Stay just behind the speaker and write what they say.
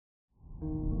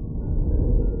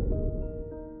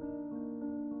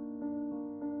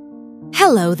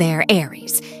Hello there,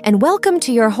 Aries, and welcome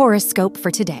to your horoscope for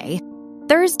today,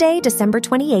 Thursday, December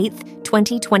 28th,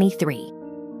 2023.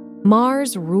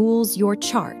 Mars rules your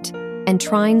chart and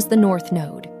trines the North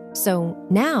Node, so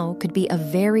now could be a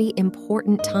very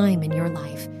important time in your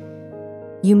life.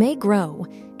 You may grow,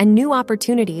 and new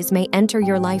opportunities may enter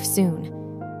your life soon.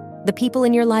 The people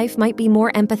in your life might be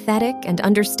more empathetic and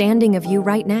understanding of you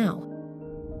right now.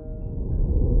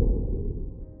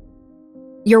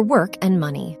 Your work and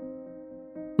money.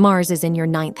 Mars is in your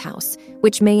 9th house,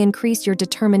 which may increase your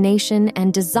determination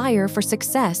and desire for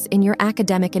success in your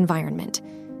academic environment.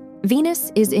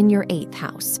 Venus is in your 8th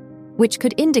house, which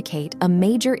could indicate a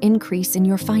major increase in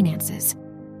your finances.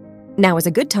 Now is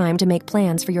a good time to make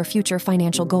plans for your future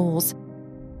financial goals.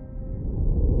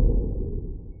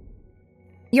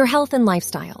 Your health and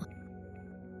lifestyle.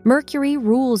 Mercury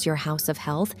rules your house of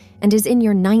health and is in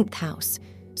your 9th house,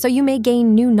 so you may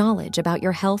gain new knowledge about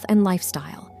your health and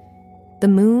lifestyle. The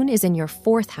moon is in your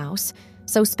 4th house,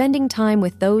 so spending time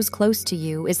with those close to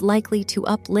you is likely to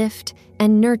uplift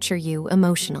and nurture you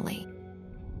emotionally.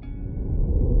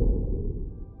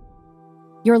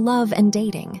 Your love and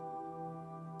dating.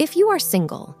 If you are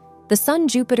single, the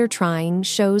Sun-Jupiter trine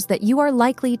shows that you are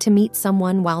likely to meet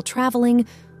someone while traveling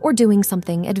or doing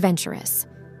something adventurous.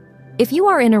 If you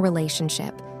are in a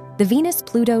relationship, the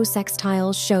Venus-Pluto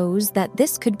sextile shows that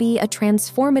this could be a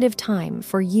transformative time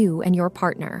for you and your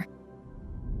partner.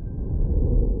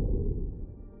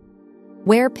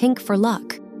 Wear pink for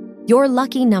luck. Your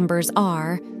lucky numbers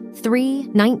are 3,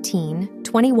 19,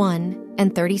 21,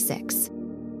 and 36.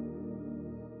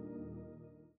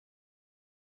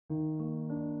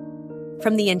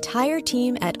 From the entire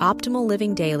team at Optimal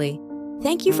Living Daily,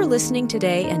 thank you for listening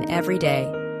today and every day.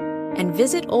 And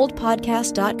visit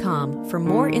oldpodcast.com for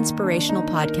more inspirational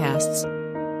podcasts.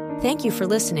 Thank you for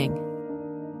listening.